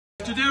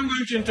Today I'm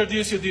going to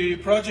introduce you the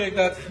project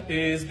that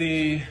is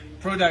the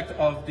product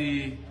of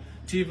the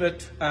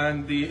TVET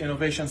and the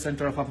Innovation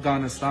Center of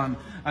Afghanistan.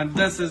 And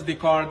this is the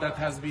car that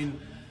has been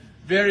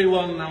very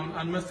well known,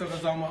 and Mr.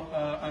 Reza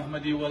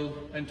Ahmadi will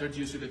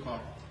introduce you the car.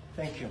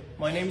 Thank you.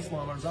 My name is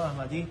Reza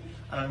Ahmadi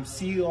and I'm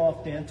CEO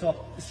of the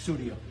Entop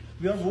Studio.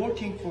 We are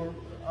working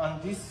on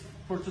this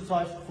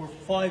prototype for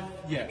 5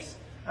 years.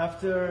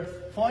 After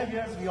 5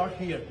 years we are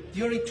here.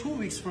 During 2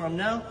 weeks from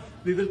now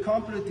we will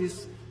complete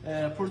this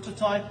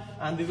prototype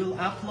and we will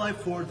apply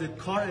for the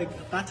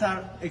carMoter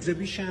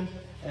exhibition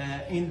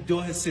in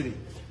Doha City.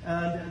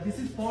 And this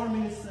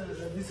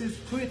is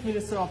Tweet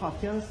Minister of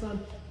Afghanistan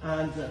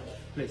and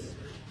please.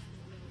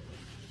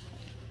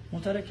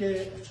 موتر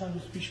که چند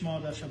روز پیش ما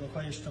در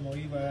شبکه‌های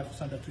اجتماعی و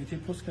خصوصا در توییتر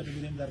پست کرده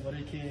بودیم درباره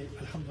که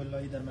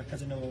الحمدلله در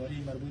مرکز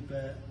نوآوری مربوط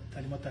به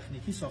تعلیمات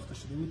تکنیکی ساخته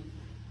شده بود.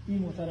 این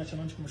موتر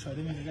چنانچه که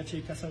مشاهده می‌کنید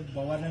چه کسی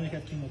باور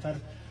نمی‌کرد که این موتر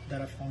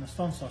در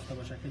افغانستان ساخته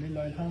باشه که لله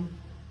الحمد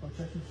با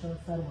چشم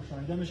سر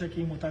مشاهده میشه که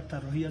این موتر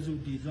طراحی از او،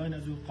 دیزاین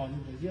از او، قالب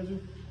ریزی از او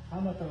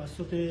همه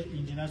توسط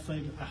انجینر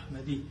صاحب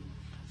احمدی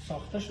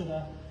ساخته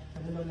شده.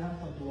 لله الحمد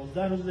تا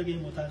 12 روز دیگه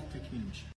این موتر تکمیل میشه.